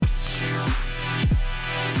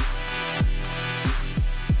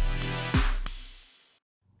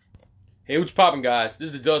Hey, what's poppin', guys? This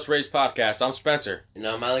is the Dust Race Podcast. I'm Spencer. And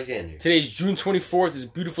I'm Alexander. Today's June 24th. It's a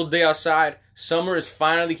beautiful day outside. Summer is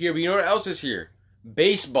finally here. But you know what else is here?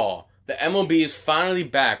 Baseball. The MLB is finally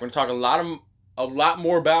back. We're going to talk a lot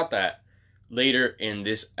more about that later in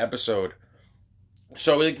this episode.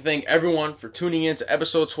 So we'd like to thank everyone for tuning in to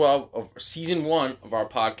episode 12 of season 1 of our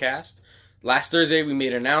podcast. Last Thursday, we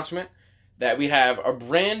made an announcement that we have a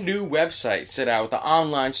brand new website set out with the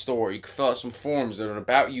online store. You can fill out some forms. There's an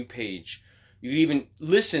About You page. You can even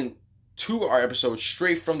listen to our episodes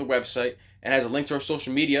straight from the website and has a link to our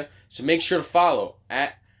social media. So make sure to follow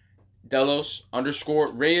at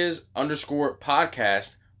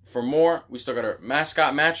Delos_Reyes_podcast for more. We still got our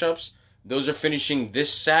mascot matchups. Those are finishing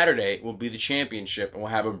this Saturday. Will be the championship, and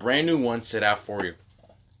we'll have a brand new one set out for you.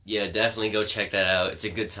 Yeah, definitely go check that out. It's a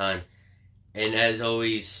good time. And as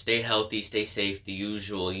always, stay healthy, stay safe, the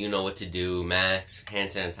usual. You know what to do. Masks, hand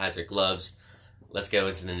sanitizer, gloves. Let's go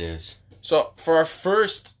into the news. So, for our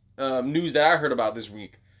first news that I heard about this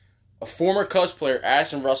week, a former Cubs player,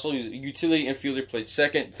 Addison Russell, he's a utility infielder, played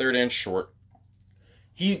second, third, and short.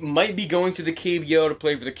 He might be going to the KBO to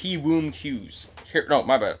play for the Kiwoom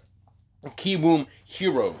Kiwoom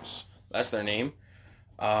Heroes. That's their name.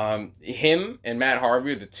 Him and Matt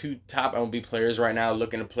Harvey are the two top MLB players right now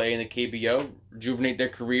looking to play in the KBO, rejuvenate their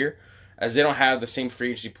career, as they don't have the same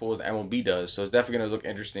free agency pool as MLB does. So it's definitely going to look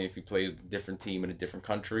interesting if he plays with a different team in a different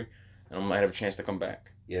country, and might have a chance to come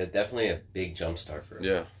back. Yeah, definitely a big jump start for him.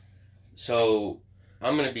 Yeah. So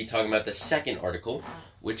I'm going to be talking about the second article,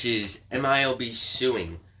 which is MILB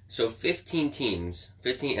suing. So 15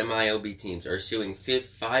 MILB teams are suing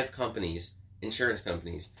 5 companies, insurance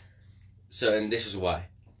companies. So, and this is why.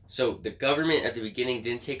 So, the government at the beginning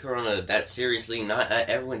didn't take Corona that seriously. Not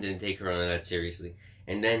everyone didn't take Corona that seriously.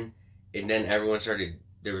 And then everyone started,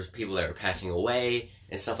 there was people that were passing away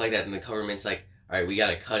and stuff like that. And the government's like, all right, we got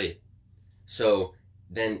to cut it. So,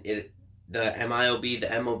 then the MILB, the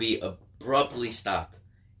MLB abruptly stopped.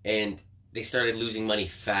 And they started losing money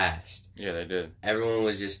fast. Yeah, they did. Everyone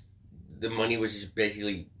was just, the money was just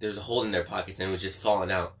basically, there's a hole in their pockets and it was just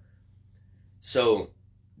falling out. So,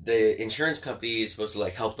 the insurance company is supposed to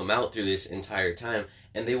help them out through this entire time,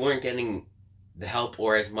 and they weren't getting the help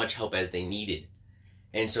or as much help as they needed,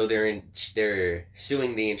 and so they're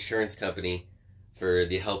suing the insurance company for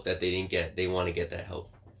the help that they didn't get. They want to get that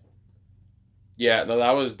help. Yeah, no,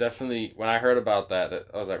 that was definitely, when I heard about that,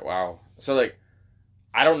 I was like, wow. So we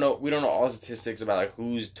don't know all the statistics about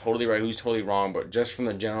who's totally right, who's totally wrong, but just from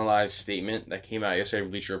the generalized statement that came out yesterday,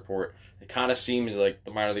 Bleacher Report, it kind of seems like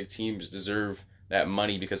the minor league teams deserve that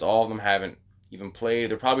money because all of them haven't even played.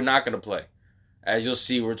 They're probably not going to play. As you'll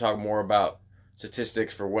see, we're talking more about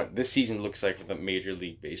statistics for what this season looks like for the Major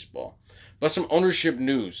League Baseball. But some ownership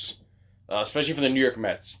news, especially for the New York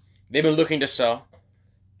Mets. They've been looking to sell,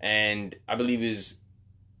 and I believe is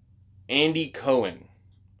Andy Cohen,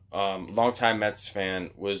 longtime Mets fan,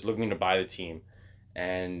 was looking to buy the team,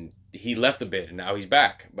 and he left the bid, and now he's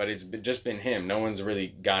back. But it's just been him. No one's really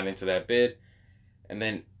gotten into that bid. And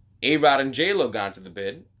then A-Rod and J-Lo got into the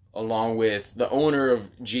bid, along with the owner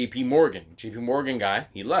of JP Morgan. JP Morgan guy,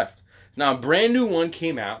 he left. Now, a brand new one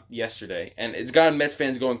came out yesterday, and it's gotten Mets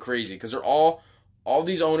fans going crazy, because they're all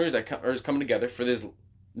these owners that are coming together for this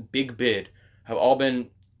big bid have all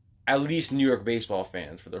been at least New York baseball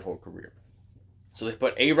fans for their whole career. So they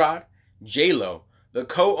put A-Rod, J-Lo, the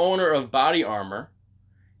co-owner of Body Armor,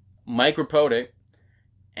 Mike Rapote,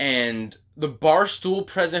 and the Barstool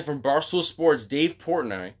president from Barstool Sports, Dave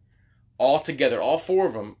Portnoy, all together, all 4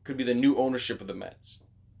 of them could be the new ownership of the Mets.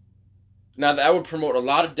 Now, that would promote a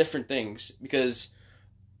lot of different things because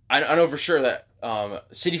I know for sure that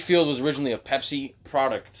Citi Field was originally a Pepsi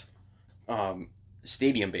product,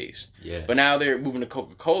 stadium-based. Yeah. But now they're moving to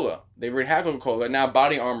Coca-Cola. They already had Coca-Cola. Now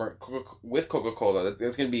Body Armor with Coca-Cola.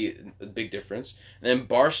 That's going to be a big difference. And then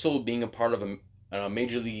Barstool being a part of a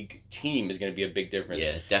Major League team is going to be a big difference.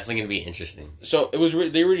 Yeah, definitely going to be interesting. So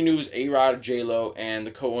they already knew it was A-Rod, J-Lo, and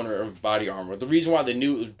the co-owner of Body Armor. The reason why they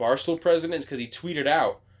knew it was Barstool president is because he tweeted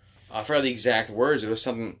out, I forgot the exact words, it was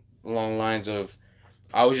something along the lines of,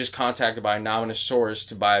 I was just contacted by an anonymous source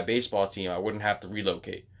to buy a baseball team. I wouldn't have to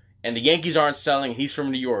relocate. And the Yankees aren't selling. He's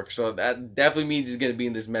from New York, so that definitely means he's going to be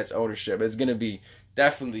in this Mets ownership. It's going to be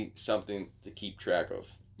definitely something to keep track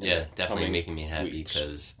of. Yeah, definitely making me happy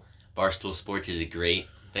because Barstool Sports is a great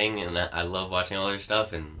thing, and I love watching all their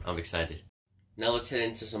stuff, and I'm excited. Now let's head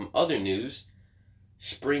into some other news.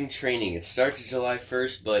 Spring training. It starts July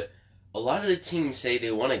 1st, but a lot of the teams say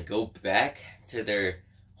they want to go back to their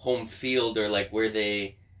home field or where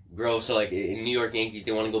they grow. So in New York Yankees,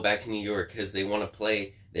 they want to go back to New York because they want to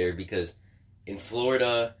play there because in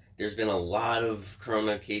Florida, there's been a lot of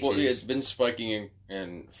corona cases. Well, yeah, it's been spiking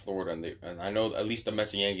in Florida, and I know at least the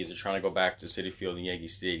Mets and Yankees are trying to go back to Citi Field and Yankee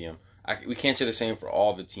Stadium. We can't say the same for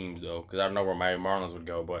all the teams, though, because I don't know where Miami Marlins would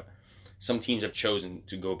go, but some teams have chosen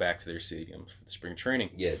to go back to their stadiums for the spring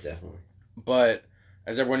training. Yeah, definitely. But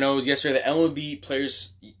as everyone knows, yesterday the MLB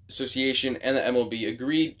Players Association and the MLB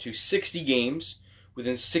agreed to 60 games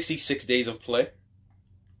within 66 days of play.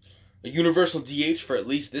 A universal DH for at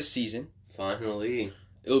least this season. Finally.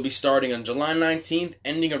 It will be starting on July 19th,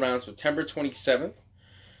 ending around September 27th.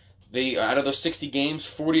 Out of those 60 games,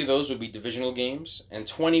 40 of those will be divisional games, and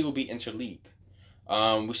 20 will be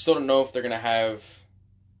interleague. We still don't know if they're going to have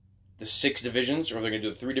the 6 divisions or if they're going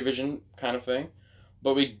to do a 3-division kind of thing.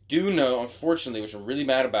 But we do know, unfortunately, which I'm really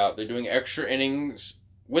mad about, they're doing extra innings.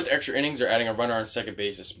 With extra innings, they're adding a runner on second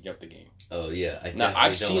base to speed up the game. Oh yeah,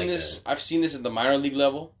 I've seen this at the minor league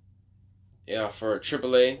level, for a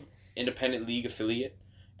AAA independent league affiliate,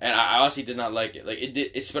 and I honestly did not like it. Like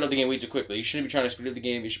it sped up the game way too quickly. You shouldn't be trying to speed up the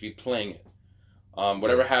game. You should be playing it.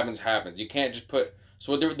 Whatever happens, happens. You can't just put.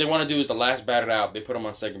 So what they want to do is the last batter out, they put them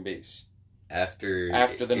on second base after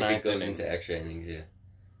the ninth it goes inning. into extra innings. Yeah.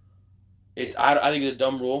 I think it's a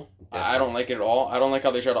dumb rule. Definitely. I don't like it at all. I don't like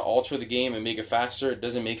how they try to alter the game and make it faster. It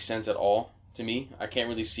doesn't make sense at all to me. I can't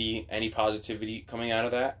really see any positivity coming out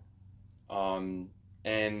of that.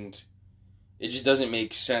 And it just doesn't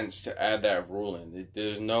make sense to add that rule in.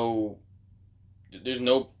 There's no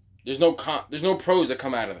pros that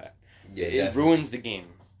come out of that. Yeah, it ruins the game.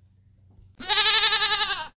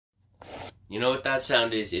 You know what that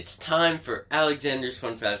sound is? It's time for Alexander's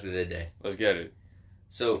Fun Fact of the Day. Let's get it.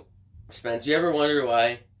 So, Spence, you ever wonder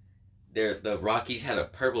why the Rockies had a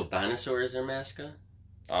purple dinosaur as their mascot?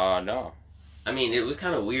 No. I mean, it was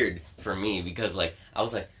kind of weird for me because, like, I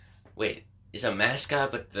was like, wait, it's a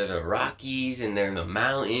mascot, but they're the Rockies and they're in the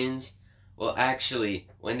mountains? Well, actually,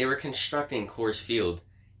 when they were constructing Coors Field,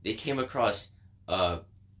 they came across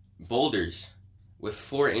boulders with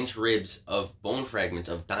 4-inch ribs of bone fragments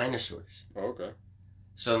of dinosaurs. Oh, okay.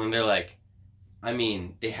 So then they're like, I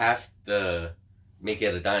mean, they have to make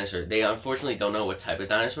it a dinosaur. They unfortunately don't know what type of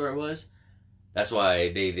dinosaur it was. That's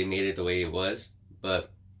why they made it the way it was.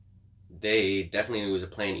 But they definitely knew it was a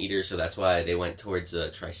plant eater, so that's why they went towards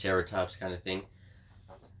the Triceratops kind of thing.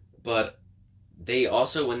 But they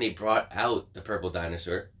also, when they brought out the purple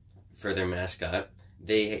dinosaur for their mascot,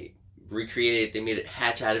 they recreated it. They made it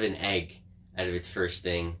hatch out of an egg, out of its first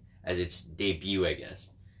thing, as its debut, I guess.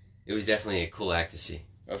 It was definitely a cool act to see.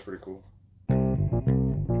 That's pretty cool.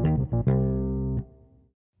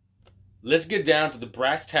 Let's get down to the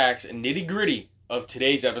brass tacks and nitty-gritty of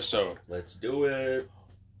today's episode. Let's do it.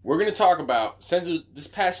 We're going to talk about, since this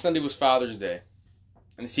past Sunday was Father's Day,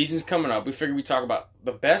 and the season's coming up, we figured we'd talk about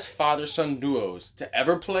the best father-son duos to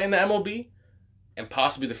ever play in the MLB, and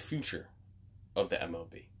possibly the future of the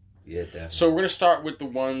MLB. Yeah, definitely. So we're going to start with the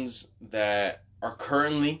ones that are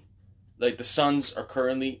currently, like the sons are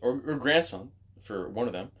currently, or grandson, for one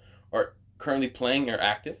of them, are currently playing or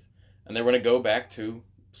active, and then we're going to go back to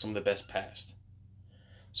some of the best past.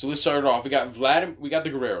 So let's start it off. We got the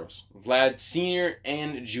Guerreros, Vlad Sr.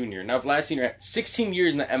 and Jr. Now Vlad Sr. had 16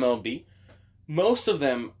 years in the MLB. Most of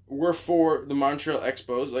them were for the Montreal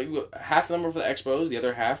Expos. Like half of them were for the Expos, the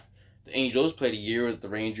other half, the Angels. Played a year with the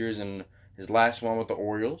Rangers and his last one with the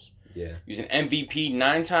Orioles. Yeah. He was an MVP,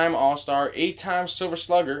 9-time All-Star, 8-time Silver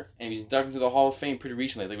Slugger, and he was inducted into the Hall of Fame pretty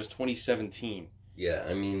recently. I think it was 2017. Yeah,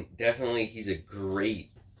 I mean, definitely he's a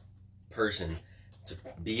great person to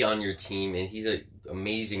be on your team, and he's an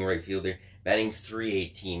amazing right fielder, batting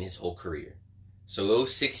 .318 his whole career. So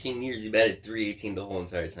those 16 years, he batted .318 the whole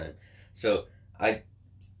entire time. So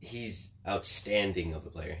he's outstanding of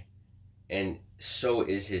a player, and so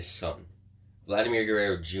is his son, Vladimir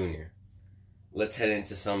Guerrero Jr. Let's head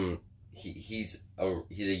into some. He's a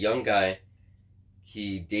young guy.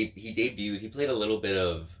 He debuted. He played a little bit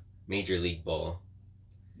of Major League Ball.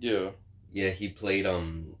 Yeah. Yeah, he played.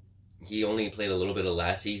 He only played a little bit of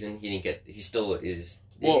last season. He didn't get. He still is.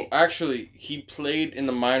 Actually, he played in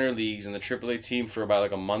the minor leagues in the AAA team for about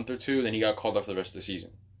like a month or two. Then he got called up for the rest of the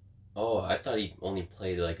season. Oh, I thought he only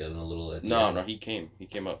played like a little. No, he came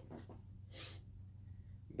up.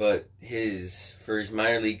 But for his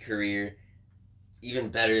minor league career, even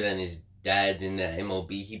better than his dad's in the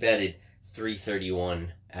MLB. He batted .331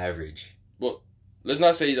 average. Well, let's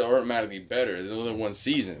not say he's automatically better. There's only one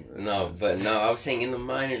season. No, I was saying in the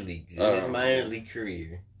minor leagues. In his minor league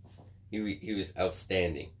career, he was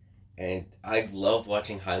outstanding. And I loved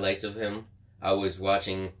watching highlights of him. I was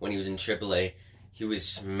watching when he was in AAA, He was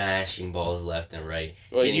smashing balls left and right.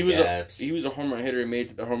 Well, hitting gaps. he was a home run hitter. He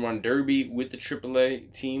made the home run derby with the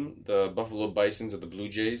AAA team, the Buffalo Bisons of the Blue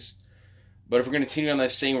Jays. But if we're going to continue on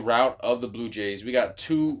that same route of the Blue Jays, we got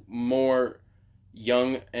two more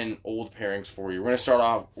young and old pairings for you. We're going to start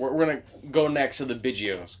off, we're going to go next to the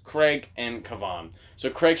Biggios, Craig and Cavan. So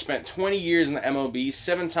Craig spent 20 years in the MLB,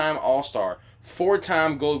 7-time All-Star,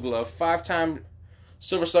 4-time Gold Glove, 5-time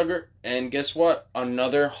Silver Slugger, and guess what?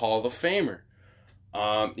 Another Hall of Famer.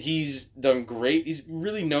 He's done great. He's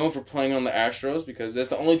really known for playing on the Astros because that's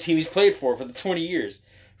the only team he's played for the 20 years.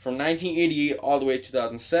 From 1988 all the way to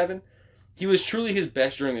 2007. He was truly his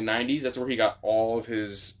best during the 90s. That's where he got all of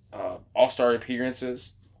his All-Star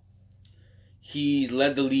appearances. He's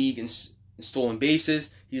led the league in stolen bases.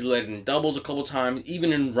 He's led in doubles a couple times,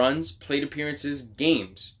 even in runs, plate appearances,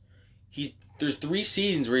 games. There's 3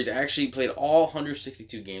 seasons where he's actually played all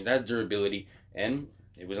 162 games. That's durability, and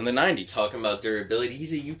it was in the 90s. Talking about durability,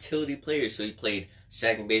 he's a utility player, so he played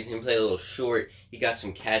second base, and he played a little short. He got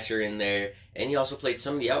some catcher in there, and he also played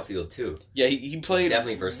some of the outfield, too. Yeah, he played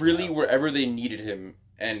definitely versatile. Really wherever they needed him,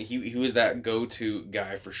 and he was that go-to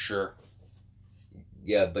guy for sure.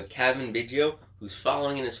 Yeah, but Cavan Biggio, who's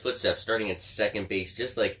following in his footsteps, starting at second base,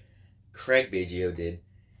 just like Craig Biggio did,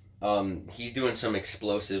 he's doing some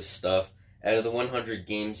explosive stuff. Out of the 100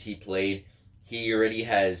 games he played, he already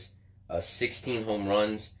has 16 home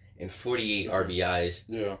runs and 48 RBIs.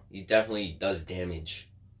 Yeah. He definitely does damage.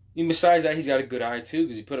 And besides that, he's got a good eye, too,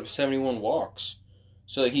 because he put up 71 walks.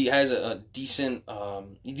 So he has a decent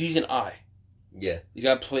eye. Yeah. He's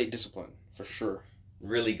got plate discipline, for sure.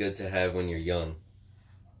 Really good to have when you're young.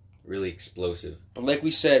 Really explosive. But like we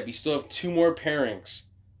said, we still have 2 more pairings.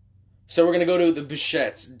 So we're going to go to the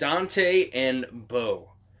Bichettes, Dante and Bo.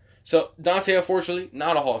 So Dante, unfortunately,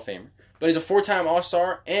 not a Hall of Famer, but he's a 4-time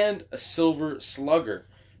All-Star and a Silver Slugger.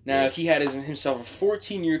 Now, he had himself a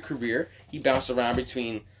 14-year career. He bounced around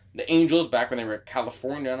between the Angels back when they were at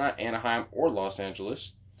California, not Anaheim or Los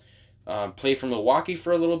Angeles. Played for Milwaukee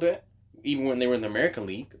for a little bit, even when they were in the American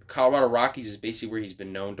League. The Colorado Rockies is basically where he's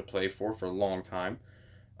been known to play for a long time.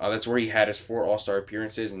 That's where he had his 4 All-Star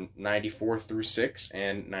appearances in 94 through 6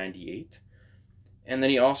 and 98. And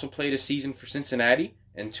then he also played a season for Cincinnati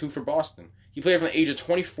and 2 for Boston. He played from the age of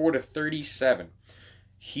 24 to 37.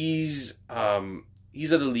 He's led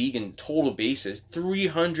the league in total bases,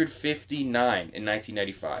 359 in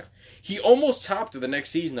 1995. He almost topped it the next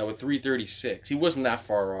season, though, with 336. He wasn't that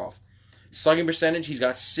far off. Slugging percentage, he's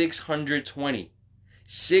got 620.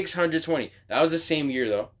 620. That was the same year,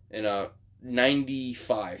 though, in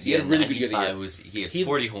 95. He had a really good year. He had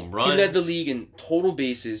 40 home runs. He led the league in total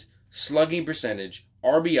bases, slugging percentage,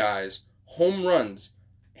 RBIs, home runs,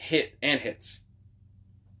 hits.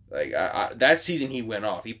 Like that season, he went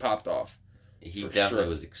off. He popped off. He definitely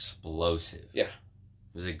was explosive. Yeah,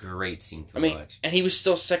 it was a great scene to watch. And he was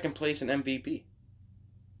still second place in MVP.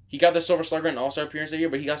 He got the Silver Slugger and All-Star appearance that year,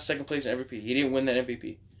 but he got second place in MVP. He didn't win that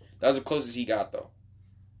MVP. That was the closest he got, though.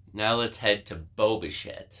 Now let's head to Bo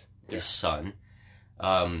Bichette, his son.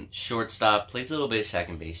 Shortstop, plays a little bit of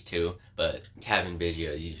second base too, but Cavan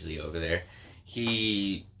Biggio is usually over there.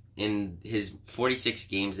 In his 46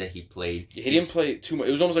 games that he played, he didn't play too much.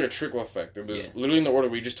 It was almost like a trickle effect. It was literally in the order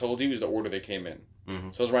we just told you, was the order they came in. Mm-hmm.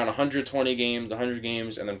 So it was around 120 games, 100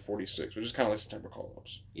 games, and then 46, which is kind of like September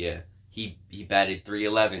call-ups. Yeah. He batted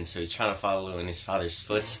 .311, so he's trying to follow in his father's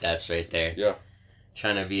footsteps right there. Yeah.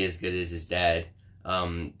 Trying to be as good as his dad.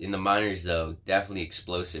 In the minors, though, definitely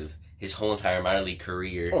explosive. His whole entire minor league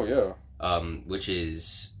career. Oh, yeah.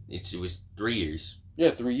 It was 3 years.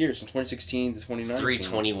 Yeah, 3 years, from 2016 to 2019.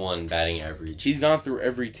 321 batting average. He's gone through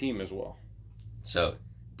every team as well. So,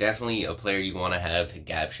 definitely a player you want to have, a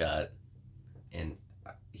gap shot. And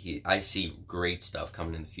I see great stuff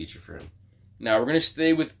coming in the future for him. Now, we're going to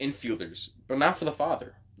stay with infielders, but not for the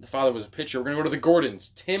father. The father was a pitcher. We're going to go to the Gordons.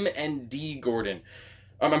 Tim and Dee Gordon.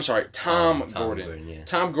 Tom Gordon. Yeah.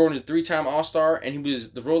 Tom Gordon is a 3-time All-Star, and he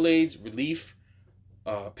was the Rolaids Relief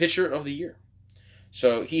Pitcher of the Year.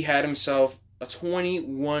 So he had himself a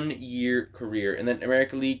 21-year career in the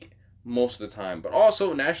American League most of the time, but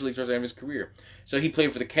also National League towards the end of his career. So he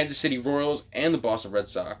played for the Kansas City Royals and the Boston Red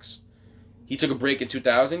Sox. He took a break in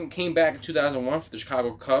 2000, came back in 2001 for the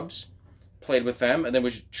Chicago Cubs, played with them, and then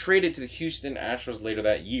was traded to the Houston Astros later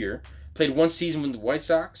that year. Played 1 season with the White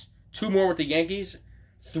Sox, 2 more with the Yankees,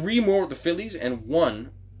 3 more with the Phillies, and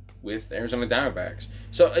 1 with Arizona Diamondbacks.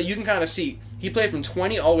 So you can kind of see, he played from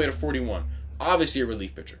 20 all the way to 41. Obviously a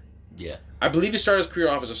relief pitcher. Yeah. I believe he started his career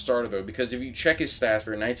off as a starter, though, because if you check his stats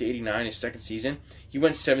for 1989, his second season, he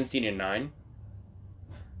went 17-9.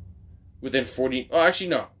 Within 40... Oh, actually,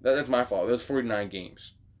 no. That's my fault. That was 49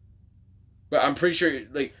 games. But I'm pretty sure,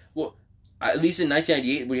 like, well, at least in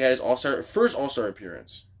 1998, when he had his first All-Star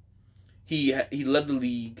appearance, he led the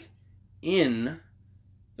league in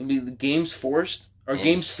games forced or And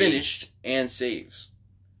games saves. finished and saves.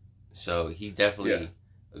 So he's definitely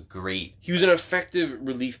a great. He was an effective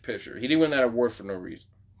relief pitcher. He didn't win that award for no reason.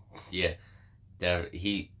 Yeah, that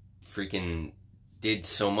he freaking did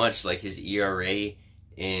so much. Like his ERA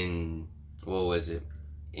in what was it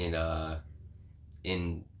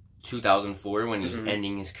in 2004 when he was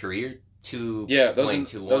ending his career. That was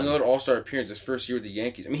another All-Star appearance. His first year with the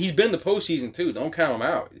Yankees. I mean, he's been in the postseason too. Don't count him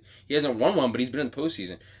out. He hasn't won one, but he's been in the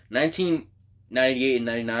postseason. 1998 and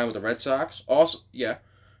 99 with the Red Sox. Also,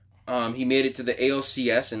 he made it to the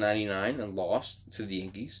ALCS in 99 and lost to the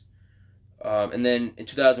Yankees. And then in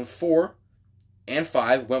 2004 and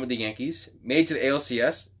 5 went with the Yankees. Made it to the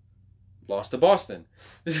ALCS, lost to Boston.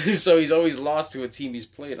 So he's always lost to a team he's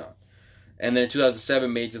played on. And then in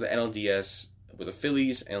 2007 made it to the NLDS with the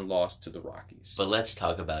Phillies and lost to the Rockies. But let's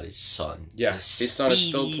talk about his son. Yeah, his son is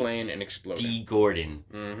still playing and exploding. D. Gordon.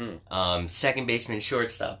 Mm-hmm. Second baseman,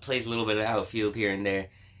 shortstop, plays a little bit of outfield here and there.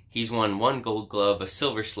 He's won 1 Gold Glove, a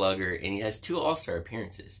Silver Slugger, and he has 2 All-Star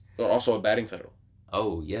appearances. But also a batting title.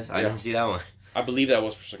 Oh, yes, I didn't see that one. I believe that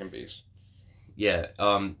was for second base. Yeah,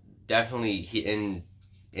 definitely.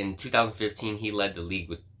 In 2015, he led the league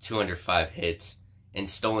with 205 hits and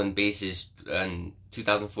stolen bases. In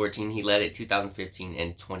 2014, he led it 2015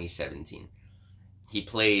 and 2017. He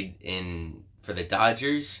played for the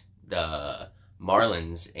Dodgers, the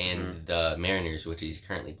Marlins, and the Mariners, which he's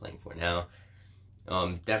currently playing for now.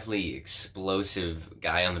 Definitely explosive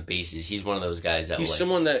guy on the bases. He's one of those guys that he's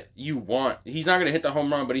someone that you want. He's not going to hit the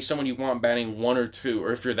home run, but he's someone you want batting 1 or 2.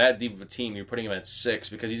 Or if you're that deep of a team, you're putting him at 6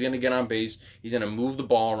 because he's going to get on base. He's going to move the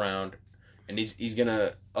ball around, and he's going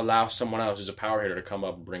to allow someone else who's a power hitter to come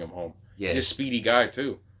up and bring him home. Yeah, he's a speedy guy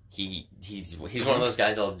too. He's one of those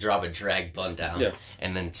guys that'll drop a drag bunt down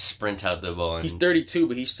and then sprint out the ball. He's 32,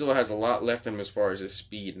 but he still has a lot left in him as far as his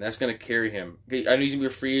speed, and that's going to carry him. I know he's going to be a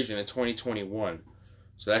free agent in 2021.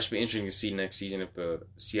 So that should be interesting to see next season if the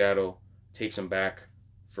Seattle takes him back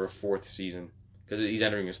for a 4th season because he's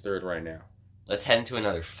entering his 3rd right now. Let's head into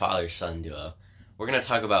another father-son duo. We're going to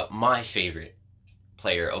talk about my favorite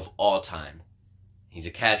player of all time. He's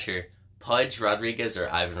a catcher, Pudge Rodriguez, or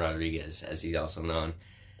Ivan Rodriguez, as he's also known.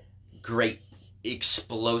 Great,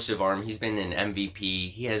 explosive arm. He's been an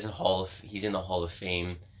MVP. He's in the Hall of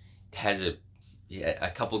Fame. Has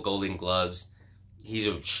a couple Golden Gloves. He's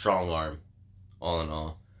a strong arm. All in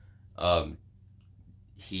all,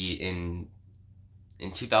 in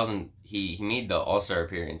 2000 he made the All-Star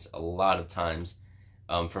appearance a lot of times.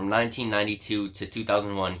 From 1992 to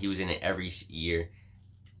 2001, he was in it every year,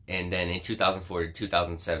 and then in 2004 to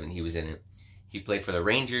 2007, he was in it. He played for the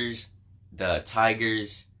Rangers, the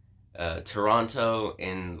Tigers, Toronto,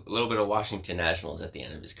 and a little bit of Washington Nationals at the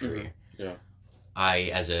end of his career. Mm-hmm. Yeah, I,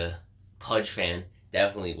 as a Pudge fan,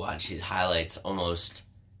 definitely watch his highlights almost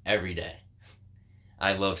every day.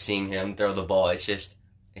 I love seeing him throw the ball. It's just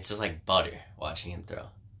like butter watching him throw.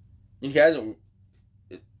 And he hasn't.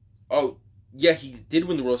 Oh, yeah, he did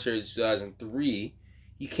win the World Series in 2003.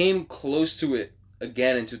 He came close to it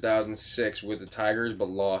again in 2006 with the Tigers, but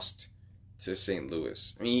lost to St.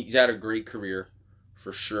 Louis. I mean, he's had a great career,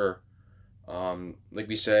 for sure. Like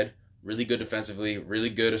we said, really good defensively, really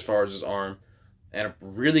good as far as his arm, and a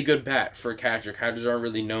really good bat for a catcher. Catchers aren't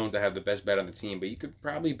really known to have the best bat on the team, but you could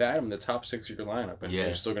probably bat him in the top 6 of your lineup, and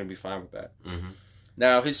you're still going to be fine with that. Mm-hmm.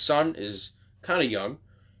 Now, his son is kind of young.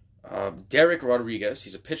 Derek Rodriguez,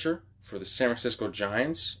 he's a pitcher for the San Francisco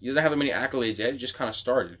Giants. He doesn't have that many accolades yet. He just kind of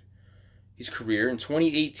started his career. In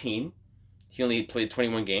 2018, he only played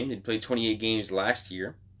 21 games. He played 28 games last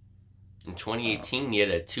year. In 2018, he had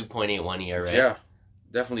a 2.81 ERA. Yeah,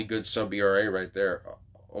 definitely good sub-ERA right there.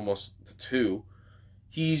 Almost 2.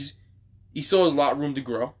 He still has a lot of room to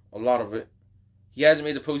grow, a lot of it. He hasn't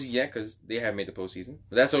made the postseason yet because they haven't made the postseason,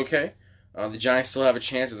 but that's okay. The Giants still have a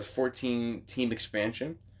chance with the 14-team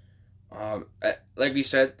expansion. Like we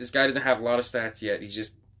said, this guy doesn't have a lot of stats yet. He's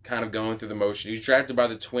just kind of going through the motion. He was drafted by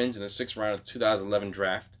the Twins in the 6th round of the 2011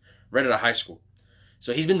 draft, right out of high school.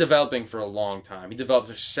 So he's been developing for a long time. He developed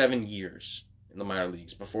for 7 years in the minor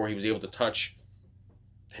leagues before he was able to touch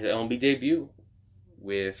his MLB debut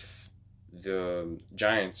with the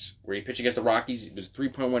Giants, where he pitched against the Rockies. It was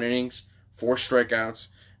 3.1 innings, 4 strikeouts. I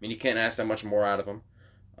mean, you can't ask that much more out of him.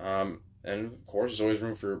 And, of course, there's always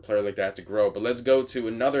room for a player like that to grow. But let's go to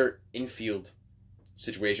another infield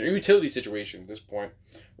situation, or utility situation at this point.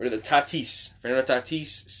 We're to the Tatis. Fernando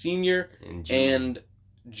Tatis, Sr. and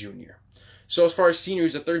Junior. So as far as senior,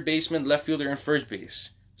 he's a third baseman, left fielder, and first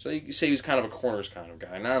base. So you could say he was kind of a corners kind of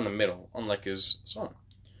guy, not in the middle, unlike his son.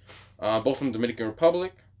 Both from Dominican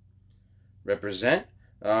Republic. Represent.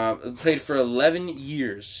 Played for 11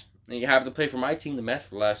 years. And he happened to play for my team, the Mets,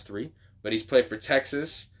 for the last 3. But he's played for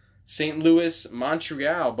Texas, St. Louis,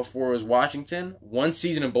 Montreal before it was Washington, 1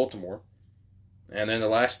 season in Baltimore, and then the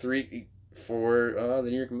last 3 for the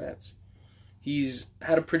New York Mets. He's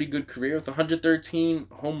had a pretty good career with 113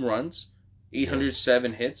 home runs,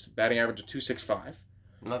 807 hits, batting average of .265.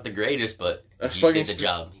 Not the greatest, but he did the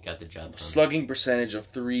job. He got the job done. Slugging percentage of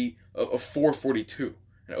 442,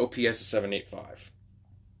 and OPS is 785.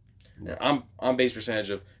 On base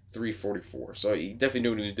percentage of 344. So he definitely knew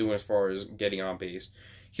what he was doing as far as getting on base.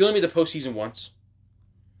 He only made the postseason once.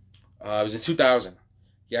 It was in 2000.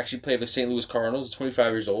 He actually played for the St. Louis Cardinals,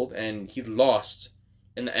 25 years old, and he lost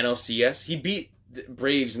in the NLCS. He beat the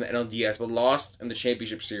Braves in the NLDS, but lost in the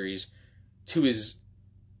championship series to his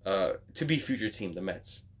to-be future team, the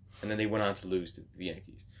Mets. And then they went on to lose to the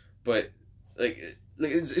Yankees. But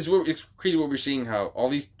it's crazy what we're seeing, how all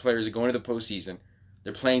these players are going to the postseason.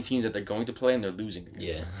 They're playing teams that they're going to play, and they're losing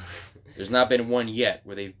against them. There's not been one yet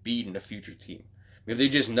where they've beaten a future team. If they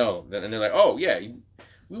just know, and they're like, oh, yeah,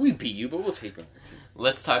 we beat you, but we'll take them.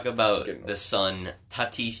 Let's talk about the son,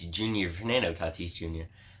 Tatis Jr., Fernando Tatis Jr.,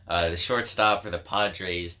 the shortstop for the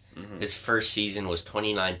Padres. Mm-hmm. His first season was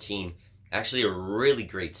 2019. Actually, a really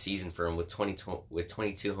great season for him with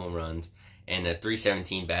 22 home runs and a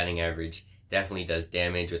 .317 batting average. Definitely does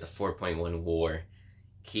damage with a 4.1 WAR.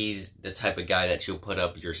 He's the type of guy that you'll put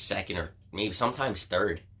up your second or maybe sometimes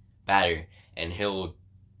third batter, and he'll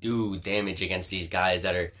do damage against these guys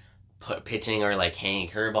that are pitching or like hanging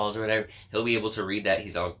curveballs or whatever. He'll be able to read that.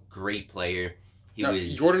 He's a great player.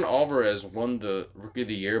 Jordan Alvarez won the Rookie of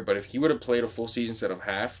the Year, but if he would have played a full season instead of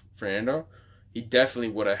half, Fernando, he definitely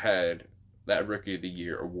would have had that Rookie of the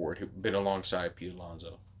Year award. He'd been alongside Pete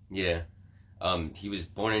Alonso. Yeah. He was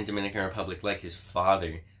born in Dominican Republic like his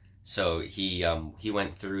father. So he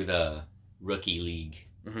went through the rookie league.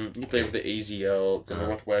 Mm-hmm. He played for the AZL, the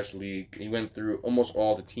Northwest League. He went through almost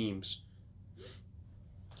all the teams.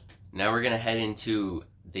 Now we're going to head into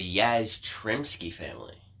the Yastrzemski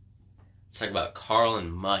family. Let's talk about Carl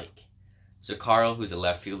and Mike. So Carl, who's a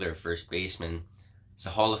left fielder, first baseman, is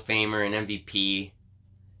a Hall of Famer, an MVP,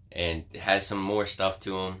 and has some more stuff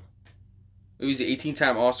to him. He was an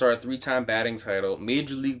 18-time All-Star, 3-time batting title,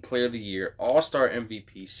 Major League Player of the Year, All-Star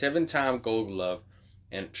MVP, 7-time Gold Glove,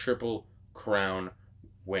 and Triple Crown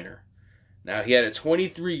winner. Now, he had a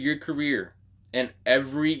 23-year career, and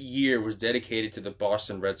every year was dedicated to the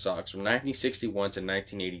Boston Red Sox from 1961 to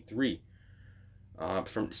 1983.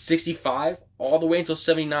 From 65 all the way until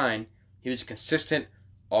 79, he was a consistent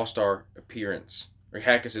All-Star appearance. Or he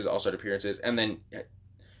had consistent All-Star appearances, and then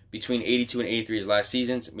between 82 and 83, his last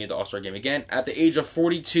seasons, made the All-Star game again at the age of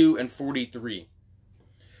 42 and 43.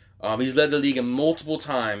 He's led the league in multiple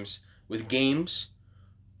times with games,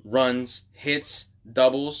 runs, hits,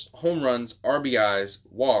 doubles, home runs, RBIs,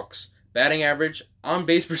 walks, batting average,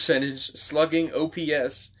 on-base percentage, slugging,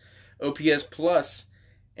 OPS plus,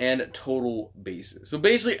 and total bases. So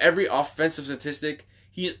basically every offensive statistic,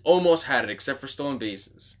 he almost had it except for stolen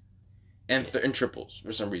bases. And triples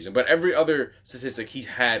for some reason. But every other statistic he's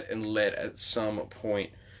had and led at some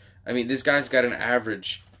point. I mean, this guy's got an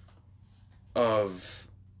average of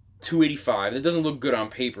 285. That doesn't look good on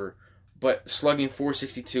paper. But slugging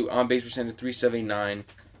 462, on-base percentage 379,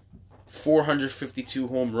 452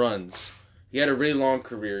 home runs. He had a really long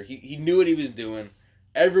career. He knew what he was doing.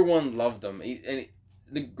 Everyone loved him.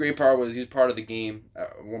 The great part was he was part of the game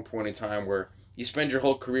at one point in time where you spend your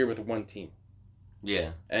whole career with one team.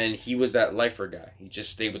 Yeah. And he was that lifer guy. He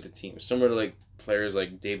just stayed with the team. Similar to like players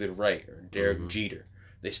like David Wright or Derek Jeter.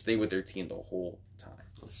 They stay with their team the whole time.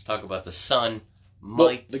 Let's talk about the son,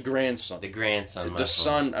 Mike. The grandson. The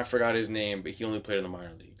son, I forgot his name, but he only played in the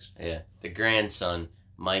minor leagues. Yeah. The grandson,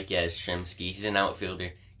 Mike Yastrzemski. He's an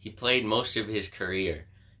outfielder. He played most of his career,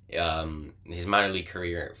 his minor league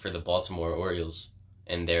career, for the Baltimore Orioles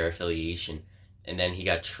and their affiliation. And then he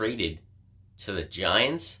got traded to the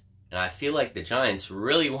Giants. And I feel like the Giants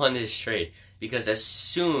really won this trade because as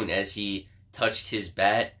soon as he touched his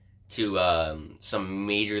bat to some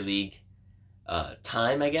major league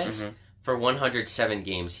time, I guess, for 107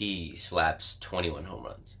 games, he slaps 21 home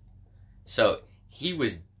runs. So he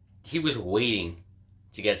was waiting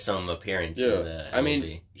to get some appearance in the MLB. I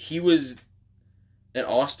mean, he was an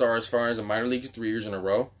all-star as far as the minor leagues 3 years in a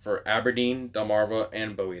row for Aberdeen, Delmarva,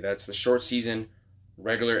 and Bowie. That's the short season,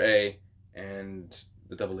 regular A, and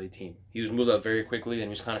the Double-A team. He was moved up very quickly and he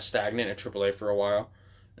was kind of stagnant at Triple-A for a while.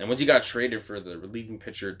 And once he got traded for the relieving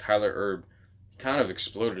pitcher Tyler Erb, he kind of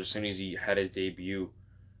exploded as soon as he had his debut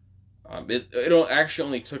Actually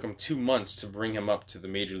only took him 2 months to bring him up to the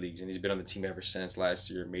major leagues, and he's been on the team ever since last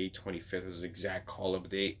year. May 25th was his exact call-up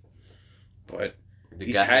date. But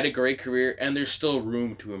he's had a great career, and there's still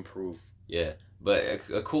room to improve. Yeah, but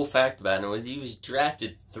a cool fact about him was he was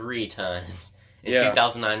drafted 3 times. In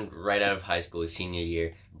 2009, right out of high school, his senior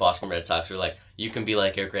year, Boston Red Sox were like, "You can be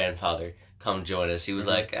like your grandfather. Come join us." He was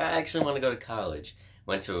like, "I actually want to go to college."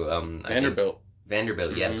 Went to Vanderbilt.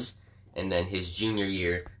 Vanderbilt, yes. And then his junior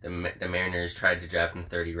year, the Mariners tried to draft him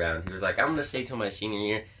 30th round. He was like, "I'm going to stay till my senior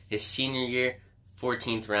year." His senior year,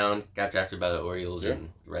 14th round, got drafted by the Orioles, and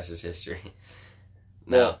the rest is history.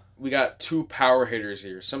 Well, we got 2 power hitters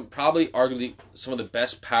here. Arguably some of the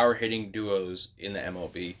best power hitting duos in the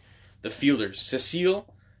MLB. The fielders,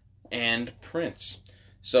 Cecile and Prince.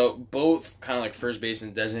 So both kind of like first base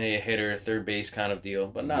and designated hitter, third base kind of deal,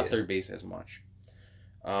 but not third base as much.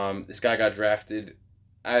 This guy got drafted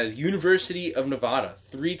at University of Nevada,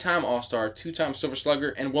 3-time All-Star, 2-time Silver Slugger,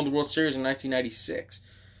 and won the World Series in 1996.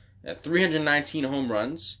 At 319 home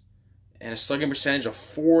runs and a slugging percentage of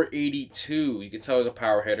 .482. You can tell he was a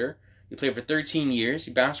power hitter. He played for 13 years.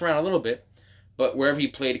 He bounced around a little bit, but wherever he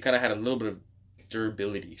played, he kind of had a little bit of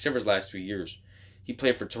durability, except for his last 3 years. He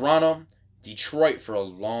played for Toronto, Detroit for a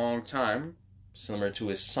long time, similar to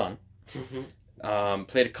his son.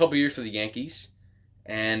 Played a couple years for the Yankees,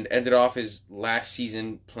 and ended off his last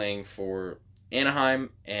season playing for Anaheim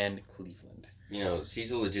and Cleveland. You know,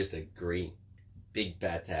 Cecil was just a great big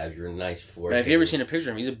bat to have. You're a nice four. If you ever seen a picture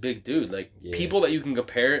of him, he's a big dude. Like, people that you can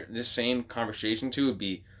compare this same conversation to would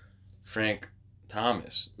be Frank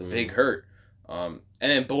Thomas, the Big Hurt, and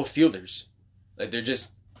then both fielders. Like,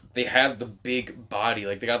 they have the big body.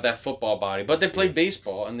 Like, they got that football body, but they play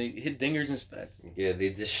baseball and they hit dingers instead. Yeah, they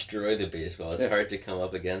destroy the baseball. It's hard to come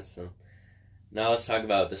up against them. Now let's talk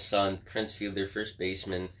about the son, Prince Fielder, first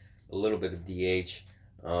baseman, a little bit of DH.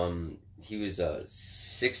 He was a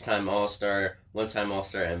 6-time All-Star, 1-time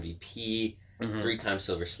All-Star MVP, 3-time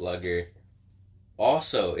Silver Slugger.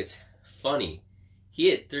 Also, it's funny, he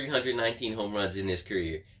hit 319 home runs in his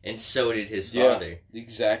career, and so did his father. The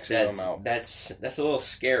exact same amount. That's a little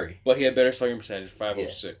scary. But he had better slugging percentage,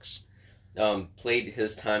 .506. Played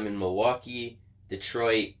his time in Milwaukee,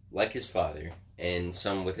 Detroit, like his father, and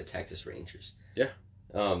some with the Texas Rangers. Yeah.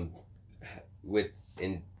 In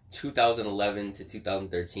 2011 to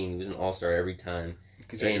 2013, he was an All-Star every time.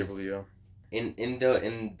 Consecutively, yeah.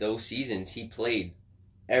 In those seasons, he played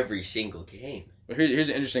every single game. Here's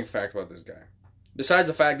an interesting fact about this guy. Besides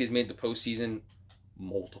the fact he's made the postseason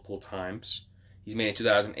multiple times, he's made it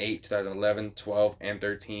 2008, 2011, 12, and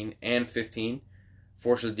 13, and 15.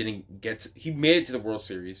 Fortunately, didn't get he made it to the World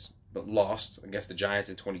Series, but lost against the Giants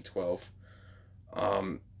in 2012.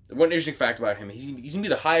 One interesting fact about him, he's going to be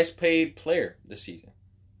the highest paid player this season.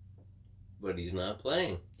 But he's not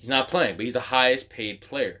playing. He's not playing, but he's the highest paid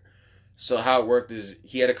player. So how it worked is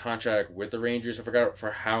he had a contract with the Rangers. I forgot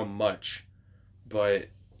for how much, but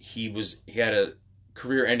he had a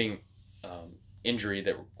career-ending injury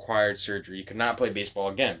that required surgery. He could not play baseball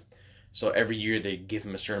again. So every year they give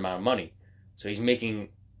him a certain amount of money. So he's making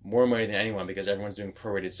more money than anyone because everyone's doing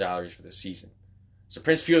prorated salaries for this season. So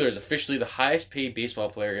Prince Fielder is officially the highest paid baseball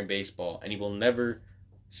player in baseball, and he will never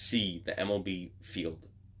see the MLB field,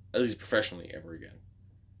 at least professionally, ever again.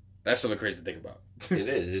 That's something crazy to think about. It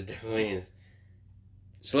is. It definitely is.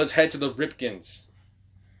 So let's head to the Ripkens.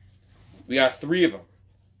 We got 3 of them.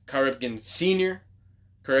 Cal Ripken Sr.,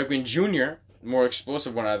 Cal Ripken Jr., the more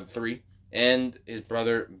explosive one out of the 3, and his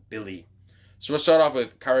brother Billy. So let's start off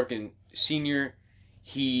with Cal Ripken Sr.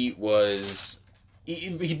 He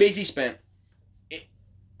basically spent,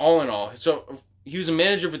 all in all, so he was a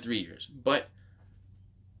manager for 3 years, but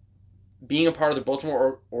being a part of the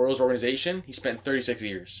Baltimore Orioles organization, he spent 36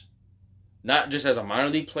 years. Not just as a minor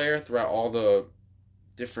league player throughout all the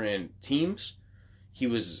different teams. He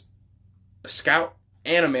was a scout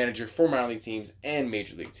and a manager for minor league teams and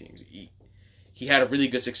major league teams. He had a really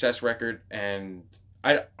good success record, and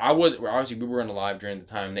obviously we weren't alive during the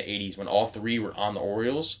time in the 80s when all 3 were on the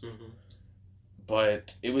Orioles. Mm-hmm.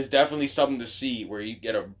 But it was definitely something to see where you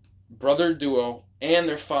get a brother duo and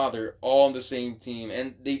their father all on the same team,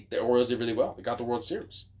 and the Orioles did really well. They got the World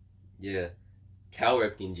Series. Yeah. Cal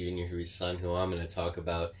Ripken Jr., his son, who I'm going to talk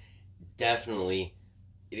about, definitely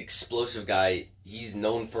an explosive guy. He's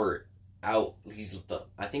known for I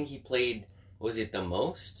think he played, was it the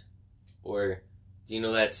most? Or do you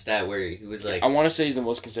know that stat where he was like... I want to say he's the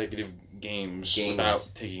most consecutive games without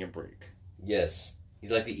taking a break. Yes.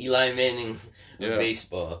 He's like the Eli Manning of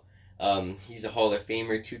baseball. He's a Hall of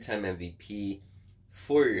Famer, 2-time MVP,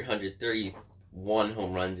 431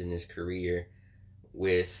 home runs in his career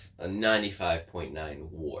with a 95.9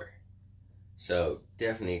 WAR. So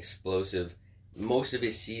definitely explosive. Most of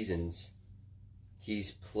his seasons,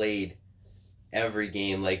 he's played every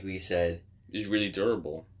game, like we said. He's really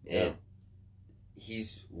durable. And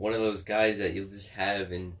he's one of those guys that you'll just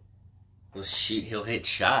have and he'll hit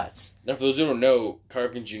shots. Now, for those who don't know, Cal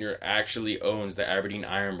Ripken Jr. actually owns the Aberdeen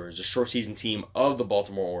Ironbirds, a short season team of the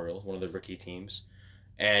Baltimore Orioles, one of the rookie teams.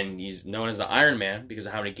 And he's known as the Iron Man because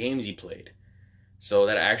of how many games he played. So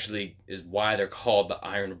that actually is why they're called the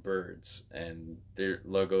Iron Birds. And their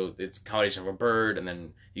logo, it's a combination of a bird, and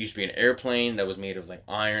then it used to be an airplane that was made of like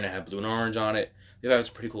iron and had blue and orange on it. They've had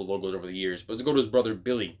some pretty cool logos over the years. But let's go to his brother,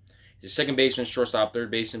 Billy. He's a second baseman, shortstop,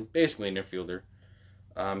 third baseman, basically an infielder.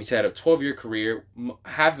 He's had a 12-year career,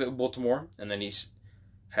 half of it with Baltimore, and then he's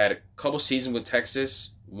had a couple seasons with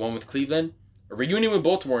Texas, one with Cleveland, a reunion with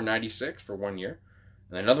Baltimore in '96 for 1 year,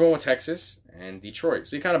 and then another one with Texas and Detroit.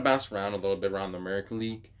 So he kind of bounced around a little bit around the American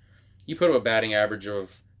League. He put up a batting average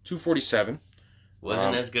of .247.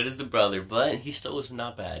 Wasn't as good as the brother, but he still was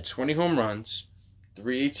not bad. 20 home runs,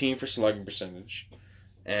 .318 for slugging percentage,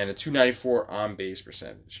 and a .294 on-base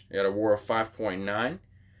percentage. He had a WAR of 5.9.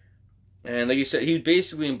 And like you said, he was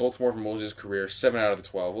basically in Baltimore for most of his career, 7 out of the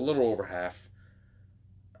 12, a little over half.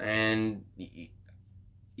 And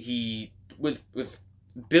he with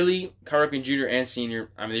Billy, Cal Ripken Jr. and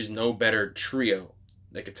Sr., I mean, there's no better trio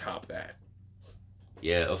that could top that.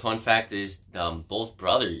 Yeah, a fun fact is both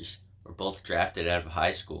brothers were both drafted out of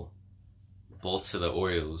high school. Both to the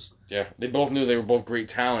Orioles. Yeah, they both knew they were both great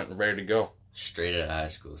talent and ready to go. Straight out of high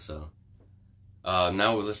school, so.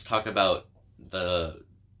 Now let's talk about the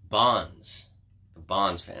Bonds. The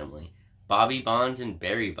Bonds family. Bobby Bonds and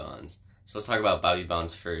Barry Bonds. So let's talk about Bobby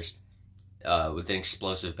Bonds first. With an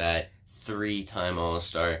explosive bat, 3-time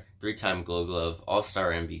All-Star, 3-time Gold Glove,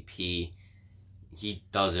 All-Star MVP. He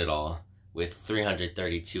does it all with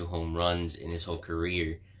 332 home runs in his whole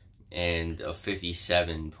career and a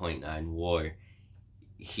 57.9 WAR.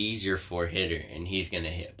 He's your 4-hitter, and he's going to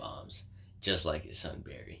hit bombs, just like his son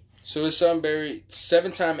Barry. So his son Barry,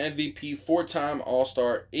 7-time MVP, 4-time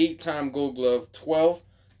All-Star, 8-time Gold Glove,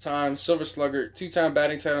 12-time Silver Slugger, 2-time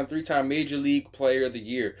batting title, and 3-time Major League Player of the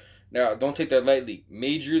Year. Now, don't take that lightly.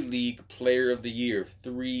 Major League Player of the Year,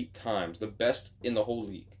 3 times. The best in the whole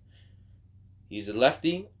league. He's a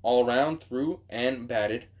lefty, all around, through, and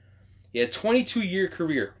batted. He had a 22-year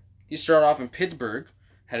career. He started off in Pittsburgh,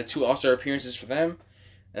 had 2 All-Star appearances for them.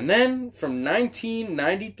 And then, from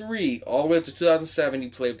 1993 all the way up to 2007, he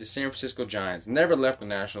played with the San Francisco Giants. Never left the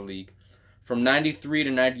National League. From 93 to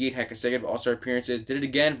 98, had consecutive All-Star appearances. Did it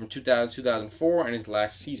again from 2000 to 2004, and his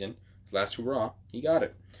last season, his last hurrah, he got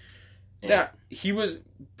it. Now, he was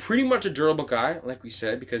pretty much a durable guy, like we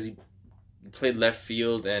said, because he played left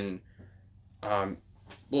field and,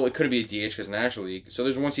 well, it couldn't be a DH because National League. So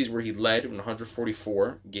there's one season where he led in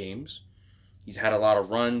 144 games. He's had a lot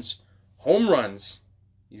of runs. Home runs,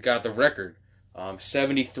 he's got the record.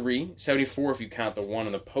 73, 74 if you count the one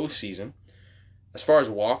in the postseason. As far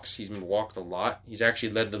as walks, he's been walked a lot. He's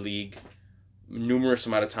actually led the league numerous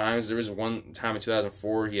amount of times. There was one time in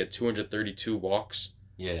 2004 he had 232 walks.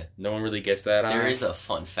 Yeah. No one really gets that. There is a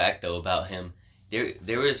fun fact, though, about him.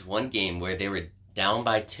 There was one game where they were down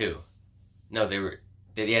by 2. No, they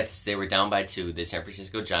were down by 2, the San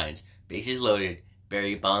Francisco Giants. Bases loaded.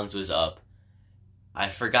 Barry Bonds was up. I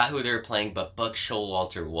forgot who they were playing, but Buck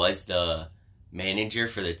Showalter was the manager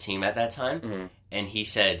for the team at that time. Mm-hmm. And he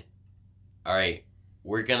said, all right,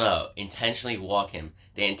 we're going to intentionally walk him.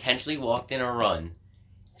 They intentionally walked in a run.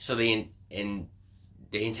 So they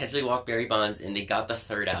intentionally walked Barry Bonds, and they got the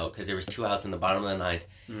 3rd out because there was 2 outs in the bottom of the 9th.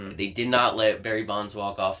 Mm-hmm. They did not let Barry Bonds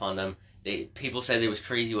walk off on them. People said it was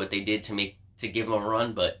crazy what they did to give him a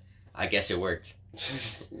run, but I guess it worked.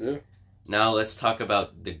 Yeah. Now let's talk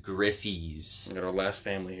about the Griffeys. We got our last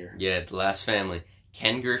family here. Yeah, the last family.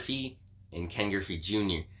 Ken Griffey and Ken Griffey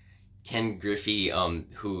Jr. Ken Griffey,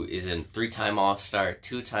 who is a 3-time All-Star,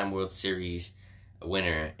 2-time World Series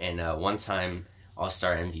winner, and 1-time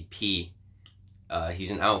All-Star MVP.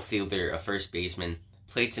 He's an outfielder, a first baseman.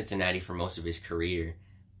 Played Cincinnati for most of his career.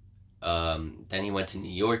 Then he went to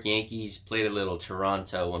New York Yankees, played a little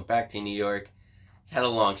Toronto, went back to New York. Had a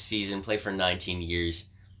long season, played for 19 years.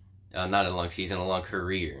 Not a long season, a long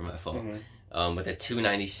career, my fault. Mm-hmm. With a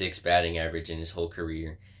 .296 batting average in his whole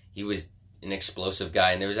career. He was an explosive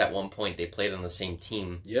guy, and there was at one point they played on the same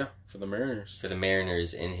team. Yeah, for the Mariners. For the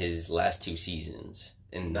Mariners in his last 2 seasons.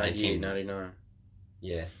 In 1999.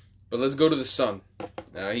 Yeah. But let's go to the son.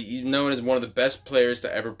 He's known as one of the best players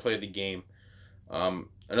to ever play the game.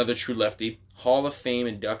 Another true lefty. Hall of Fame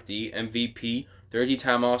inductee, MVP,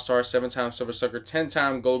 30-time All-Star, 7-time Silver Slugger,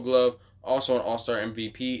 10-time Gold Glove, also an All-Star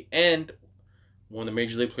MVP, and won the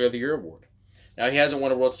Major League Player of the Year award. Now, he hasn't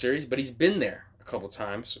won a World Series, but he's been there a couple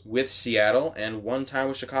times with Seattle and one time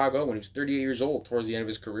with Chicago when he was 38 years old towards the end of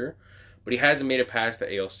his career. But he hasn't made it past the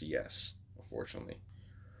ALCS, unfortunately.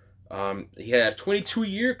 He had a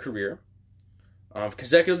 22-year career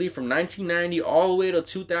consecutively from 1990 all the way to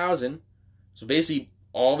 2000. So basically,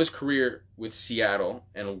 all of his career with Seattle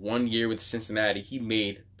and 1 year with Cincinnati, he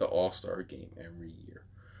made the All-Star game every year.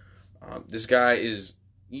 This guy is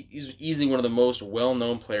he's easily one of the most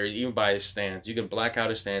well-known players, even by his stance. You can black out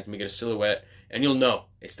his stance, make it a silhouette, and you'll know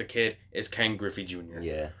it's the kid. It's Ken Griffey Jr.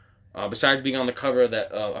 Yeah. Besides being on the cover of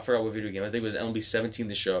that, I forgot what video game. I think it was MLB 17,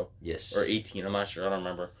 the show. Yes. Or 18. I'm not sure. I don't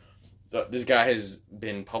remember. This guy has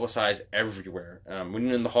been publicized everywhere. When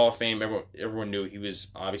in the Hall of Fame, everyone knew he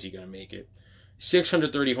was obviously going to make it.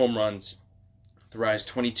 630 home runs throughout his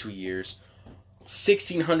 22 years.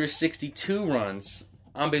 1,662 runs.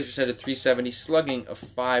 On-base percentage of 370. Slugging of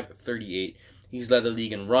 538. He's led the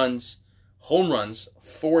league in runs. Home runs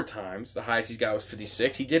 4 times. The highest he's got was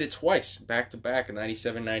 56. He did it twice, back-to-back in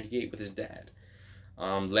 97-98 with his dad.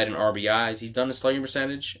 Led in RBIs. He's done the slugging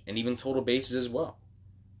percentage and even total bases as well.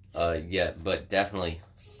 Yeah, but definitely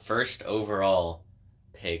first overall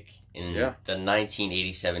pick in the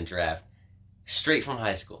 1987 draft, straight from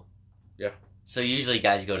high school. Yeah. So usually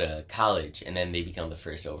guys go to college and then they become the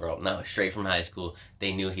first overall. No, straight from high school,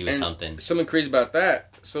 they knew he was something. Something crazy about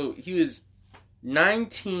that. So he was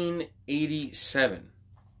 1987 he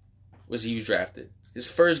was drafted. His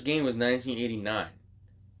first game was 1989.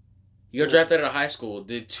 He got drafted out of high school,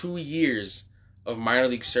 did 2 years of minor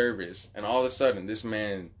league service, and all of a sudden, this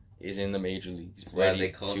man is in the major leagues. That's why they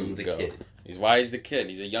call him the kid. He's the kid.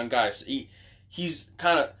 He's a young guy. So he's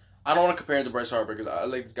kind of... I don't want to compare him to Bryce Harper because I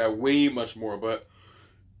like this guy way much more, but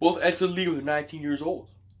both entered the league when they're 19 years old.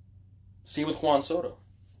 Same with Juan Soto.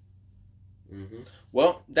 Mm-hmm.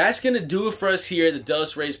 Well, that's going to do it for us here at the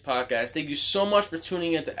Delos Rays Podcast. Thank you so much for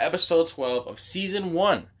tuning in to episode 12 of Season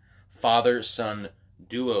 1, Father-Son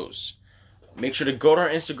Duos. Make sure to go to our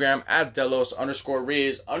Instagram at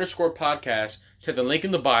Delos_Rays_podcast. Check the link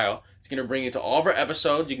in the bio. It's going to bring you to all of our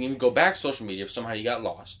episodes. You can even go back to social media if somehow you got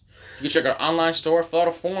lost. You can check our online store, fill out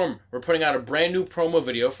a form. We're putting out a brand new promo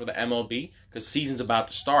video for the MLB because season's about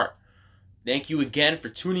to start. Thank you again for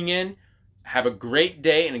tuning in. Have a great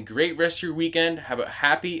day and a great rest of your weekend. Have a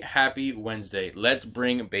happy, happy Wednesday. Let's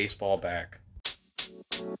bring baseball back.